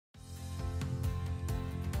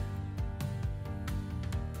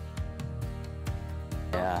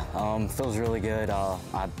Yeah, feels really good.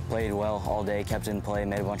 I played well all day, kept in play,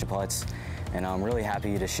 made a bunch of putts, and I'm really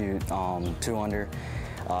happy to shoot 2 under.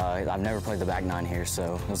 I've never played the back nine here,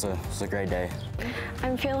 so it was a great day.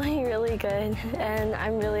 I'm feeling really good, and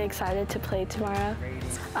I'm really excited to play tomorrow.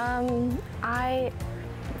 I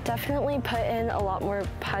definitely put in a lot more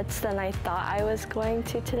putts than I thought I was going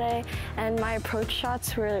to today, and my approach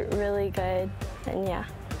shots were really good, and yeah.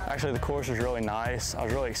 Actually, the course was really nice. I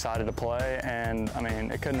was really excited to play, and I mean,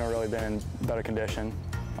 it couldn't have really been in better condition.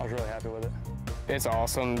 I was really happy with it. It's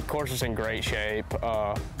awesome. The course is in great shape.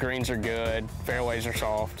 Greens are good. Fairways are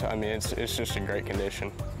soft. I mean, it's just in great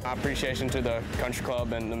condition. My appreciation to the country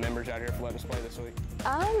club and the members out here for letting us play this week.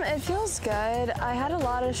 It feels good. I had a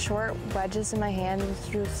lot of short wedges in my hand,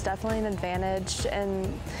 which was definitely an advantage,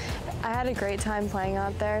 and I had a great time playing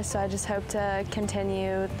out there, so I just hope to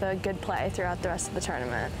continue the good play throughout the rest of the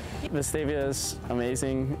tournament. Vestavia is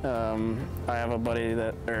amazing. I have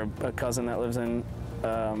a cousin that lives in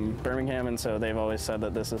Birmingham, and so they've always said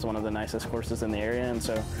that this is one of the nicest courses in the area, and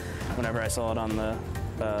so whenever I saw it on the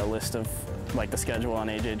list of the schedule on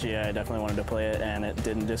AJGA, I definitely wanted to play it, and it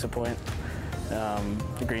didn't disappoint.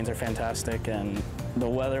 The greens are fantastic, and the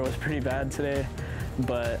weather was pretty bad today,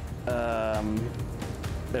 but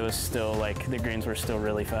it was still the greens were still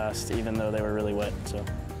really fast, even though they were really wet. So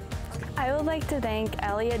I would like to thank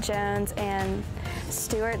Elliot Jones and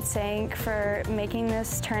Stuart Sank for making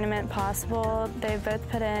this tournament possible. They've both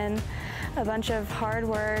put in a bunch of hard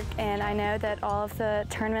work, and I know that all of the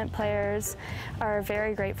tournament players are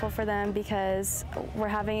very grateful for them because we're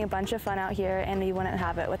having a bunch of fun out here and we wouldn't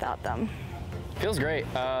have it without them. Feels great.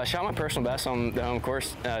 Shot my personal best on the home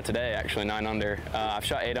course today, actually, 9 under. I've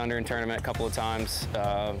shot 8 under in tournament a couple of times,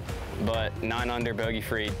 but 9 under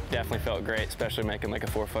bogey-free definitely felt great, especially making a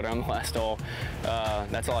 4-footer on the last hole.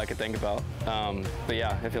 That's all I could think about. But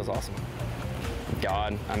yeah, it feels awesome.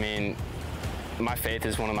 God, I mean, my faith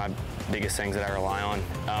is one of my biggest things that I rely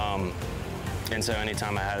on. And so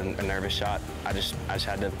anytime I had a nervous shot, I just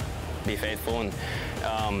had to be faithful. And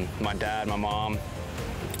my dad, my mom,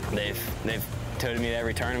 they've told me to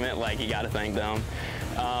every tournament, you got to thank them.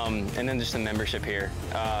 And then just the membership here.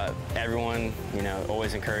 Everyone,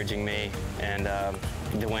 always encouraging me, and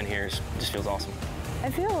the win here just feels awesome. I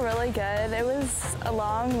feel really good. It was a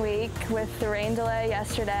long week with the rain delay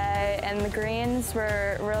yesterday, and the greens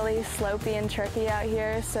were really slopey and tricky out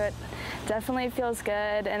here, so it definitely feels good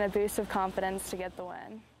and a boost of confidence to get the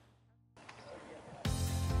win.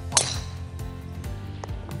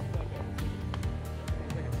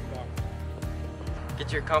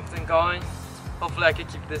 Get your confidence going. Hopefully I can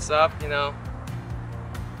keep this up, get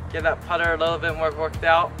that putter a little bit more worked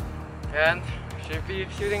out, and should be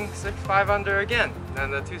shooting 6-5 under again than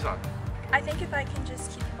the Tucson. I think if I can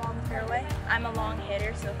just keep the ball in the fairway, I'm a long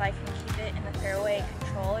hitter, so if I can keep it in the fairway,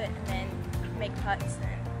 control it, and then make putts, then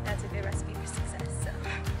that's a good recipe for success.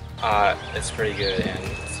 So. It's pretty good, and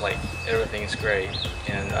it's everything's great,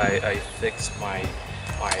 and I fixed my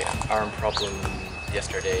arm problem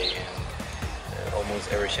yesterday, and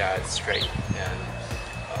almost every shot is straight, and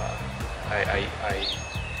I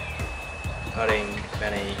putting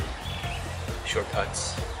many short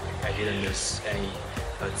putts. I didn't miss any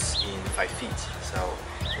putts in 5 feet, so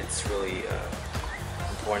it's really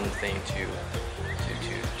important thing to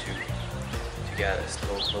get a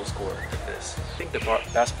low score like this. I think the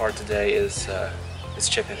best part today is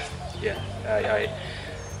chipping. Yeah,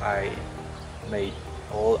 I made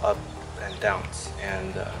all up and downs,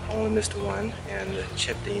 and only missed one and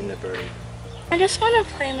chipped in the birdie. I just want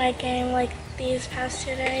to play my game like these past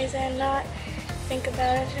 2 days and not think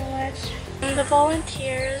about it too much. The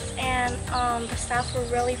volunteers and the staff were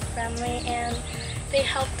really friendly, and they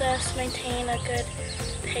helped us maintain a good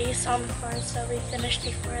pace on the course, so we finished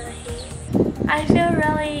before the heat. I feel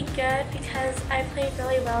really good because I played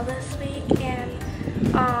really well this week, and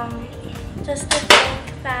just to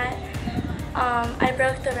think that I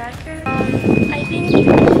broke the record. I think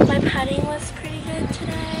my putting was pretty good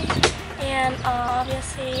today, and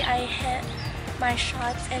obviously I hit my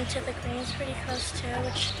shots into the greens pretty close too,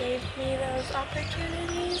 which gave me those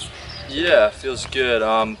opportunities. Yeah, feels good.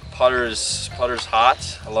 Putter's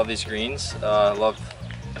hot. I love these greens.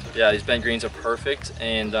 These bent greens are perfect,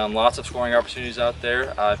 and lots of scoring opportunities out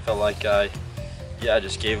there. I felt like I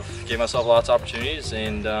just gave myself lots of opportunities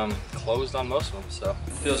and closed on most of them. So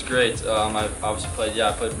it feels great. I obviously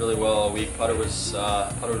I played really well all week. Putter was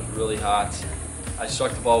really hot. I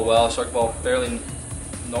struck the ball well. I struck the ball fairly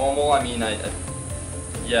normal. I mean,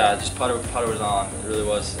 just putter was on. It really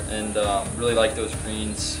was, and really liked those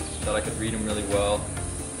greens. Thought I could read them really well,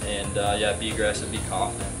 and be aggressive, be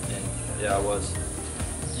confident, and I was.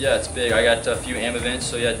 Yeah, it's big. I got a few AM events,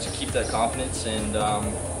 so yeah, to keep that confidence and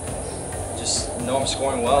just know I'm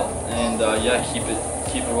scoring well, and yeah, keep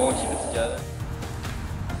it rolling, keep it together.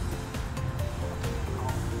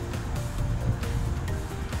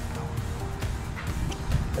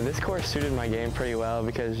 This course suited my game pretty well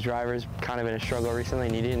because driver's kind of been a struggle recently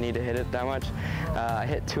and you didn't need to hit it that much. I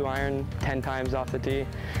hit 2-iron 10 times off the tee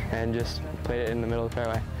and just played it in the middle of the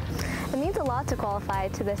fairway. It means a lot to qualify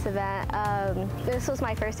to this event. This was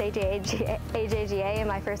my first AJGA and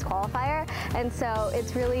my first qualifier, and so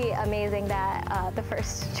it's really amazing that the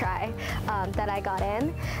first try that I got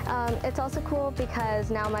in. It's also cool because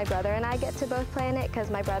now my brother and I get to both play in it because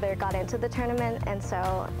my brother got into the tournament, and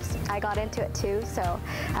so I got into it too, so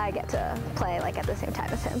I get to play like at the same time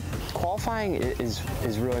as him. Qualifying is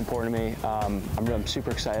really important to me. I'm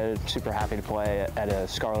super excited, super happy to play at a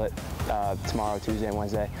Scarlet tomorrow, Tuesday and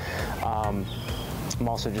Wednesday. I'm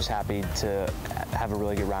also just happy to have a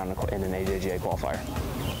really good round in an AJGA qualifier.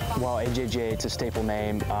 Well, AJGA, it's a staple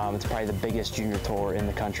name. It's probably the biggest junior tour in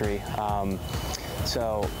the country.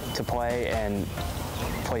 So to play and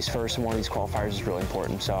place first in one of these qualifiers is really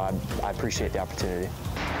important, so I appreciate the opportunity.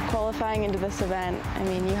 Qualifying into this event, I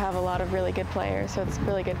mean, you have a lot of really good players, so it's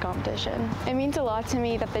really good competition. It means a lot to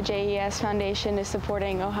me that the JES Foundation is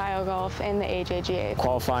supporting Ohio Golf and the AJGA.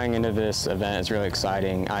 Qualifying into this event is really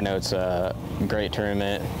exciting. I know it's a great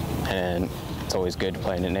tournament, and it's always good to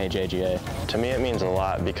play in an AJGA. To me, it means a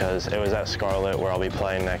lot because it was at Scarlet where I'll be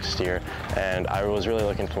playing next year, and I was really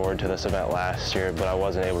looking forward to this event last year, but I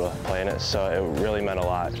wasn't able to play in it, so it really meant a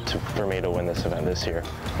lot for me to win this event this year.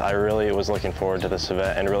 I really was looking forward to this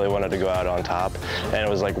event and really wanted to go out on top, and it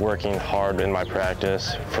was like working hard in my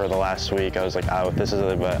practice for the last week. I was like, oh, this is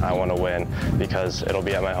the event I want to win because it'll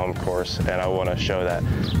be at my home course, and I want to show that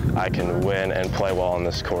I can win and play well on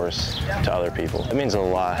this course to other people. It means a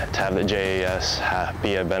lot to have the JES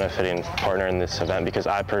be a benefiting partner in this event because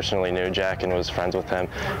I personally knew Jack and was friends with him,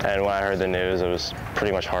 and when I heard the news, I was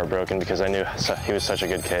pretty much heartbroken because I knew he was such a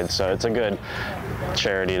good kid. So it's a good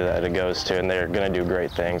charity that it goes to, and they're going to do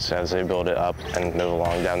great things as they build it up and move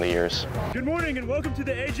along down the years. Good morning and welcome to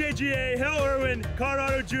the AJGA Hale Irwin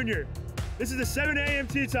Colorado Jr. This is the 7 a.m.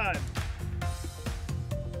 tee time.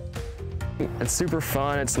 It's super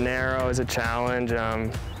fun, it's narrow, it's a challenge,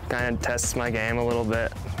 kind of tests my game a little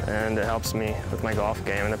bit, and it helps me with my golf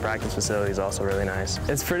game, and the practice facility is also really nice.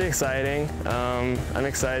 It's pretty exciting. I'm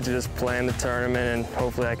excited to just play in the tournament and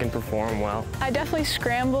hopefully I can perform well. I definitely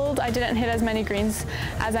scrambled. I didn't hit as many greens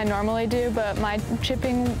as I normally do, but my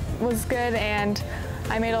chipping was good and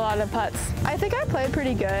I made a lot of putts. I think I played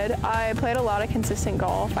pretty good. I played a lot of consistent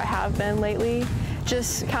golf. I have been lately.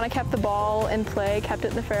 Just kind of kept the ball in play, kept it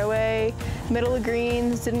in the fairway, middle of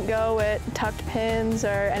greens, didn't go with tucked pins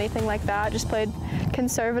or anything like that. Just played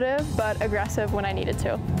conservative but aggressive when I needed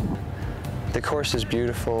to. The course is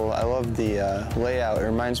beautiful. I love the layout. It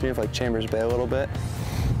reminds me of like Chambers Bay a little bit,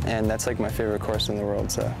 and that's like my favorite course in the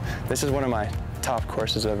world. So this is one of my top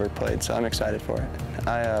courses I've ever played, so I'm excited for it.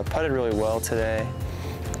 I putted really well today.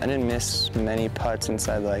 I didn't miss many putts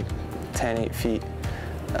inside like 8 feet.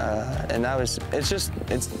 And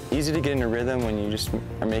it's easy to get in a rhythm when you just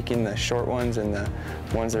are making the short ones and the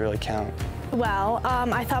ones that really count. Well,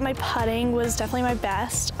 I thought my putting was definitely my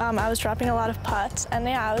best. I was dropping a lot of putts, and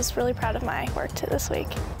yeah, I was really proud of my work this week.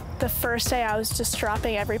 The first day I was just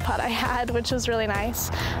dropping every putt I had, which was really nice.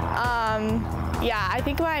 Yeah, I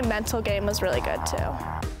think my mental game was really good too.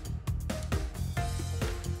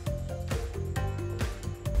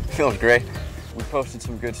 Feels great. We posted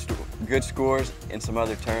some good scores in some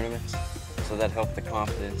other tournaments, so that helped the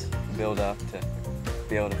confidence build up to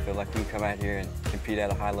be able to feel like we can come out here and compete at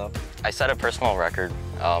a high level. I set a personal record.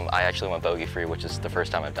 I actually went bogey-free, which is the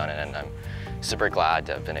first time I've done it, and I'm super glad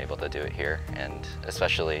to have been able to do it here, and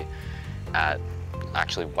especially at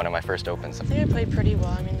actually one of my first opens. I think I played pretty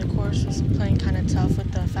well. I mean, the course was playing kind of tough with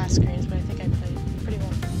the fast greens, but I think I played pretty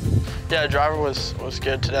well. Yeah, the driver was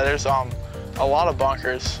good today. There's a lot of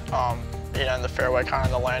bunkers, you know, in the fairway, kind of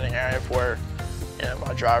in the landing area of where, you know,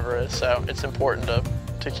 my driver is. So it's important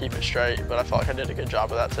to keep it straight, but I felt like I did a good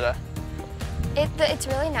job of that today. It's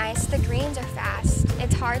really nice. The greens are fast.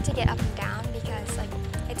 It's hard to get up and down because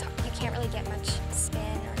you can't really get much spin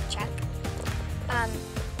or check.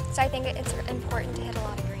 So I think it's important to hit a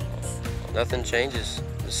lot of greens. Nothing changes.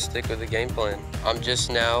 Just stick with the game plan. I'm just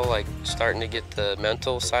now starting to get the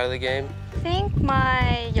mental side of the game. I think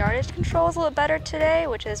my yardage control is a little better today,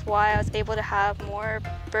 which is why I was able to have more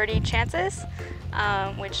birdie chances,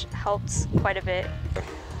 which helps quite a bit.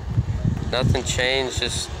 Nothing changed,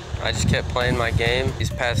 I just kept playing my game. These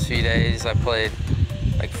past few days I played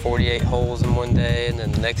like 48 holes in one day, and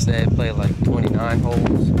then the next day I played like 29 holes.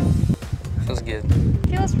 Feels good. It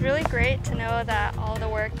feels really great to know that all the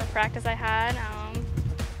work, the practice I had,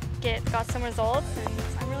 got some results, and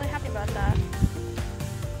I'm really happy about that.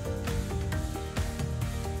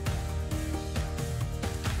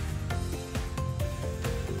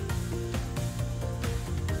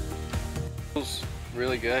 Feels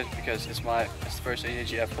really good because it's the first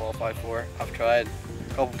AJG I've qualified for. I've tried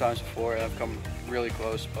a couple times before and I've come really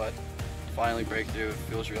close, but finally breakthrough, it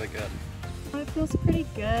feels really good. It feels pretty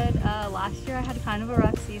good. Last year I had kind of a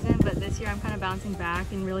rough season, but this year I'm kind of bouncing back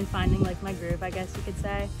and really finding like my groove, I guess you could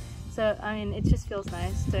say. So, I mean, it just feels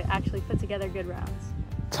nice to actually put together good rounds.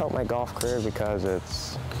 It's helped my golf career because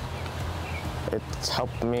it's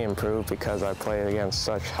helped me improve because I play against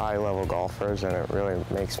such high-level golfers, and it really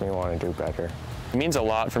makes me want to do better. It means a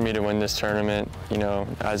lot for me to win this tournament. You know,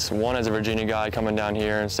 as a Virginia guy coming down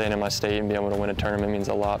here and staying in my state and being able to win a tournament means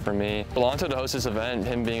a lot for me. Alonso to host this event,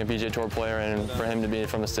 him being a PGA Tour player and for him to be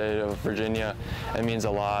from the state of Virginia, it means a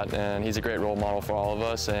lot, and he's a great role model for all of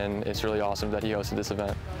us, and it's really awesome that he hosted this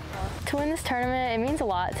event. To win this tournament, it means a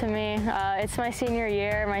lot to me. It's my senior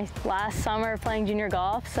year, my last summer playing junior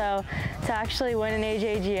golf, so to actually win an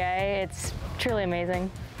AJGA, it's truly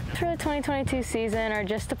amazing. For the 2022 season, or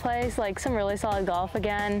just to play like some really solid golf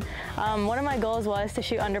again, one of my goals was to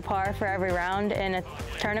shoot under par for every round in a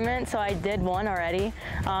tournament, so I did one already,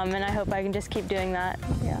 and I hope I can just keep doing that.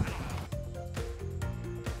 Yeah.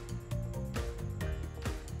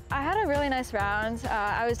 I had a really nice round.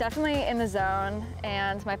 I was definitely in the zone,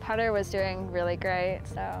 and my putter was doing really great,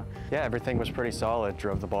 so. Yeah, everything was pretty solid.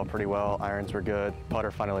 Drove the ball pretty well. Irons were good.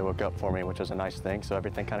 Putter finally woke up for me, which was a nice thing, so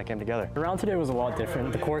everything kind of came together. The round today was a lot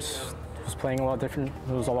different. The course was playing a lot different.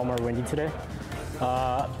 It was a lot more windy today.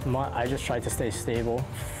 I just tried to stay stable.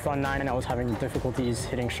 Front nine, I was having difficulties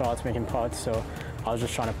hitting shots, making putts, so I was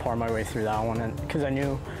just trying to par my way through that one, and because I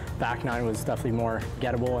knew back nine was definitely more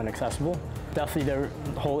gettable and accessible. Definitely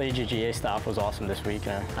the whole AJGA staff was awesome this week,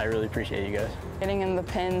 and I really appreciate you guys. Getting in the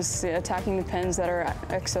pins, attacking the pins that are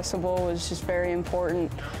accessible was just very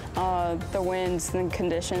important. The winds and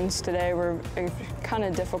conditions today were kind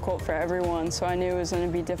of difficult for everyone, so I knew it was going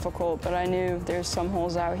to be difficult, but I knew there's some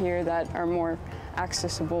holes out here that are more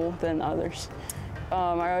accessible than others.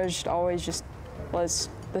 I was always just, let's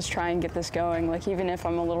try and get this going. Like, even if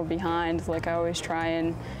I'm a little behind, like, I always try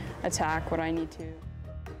and attack what I need to.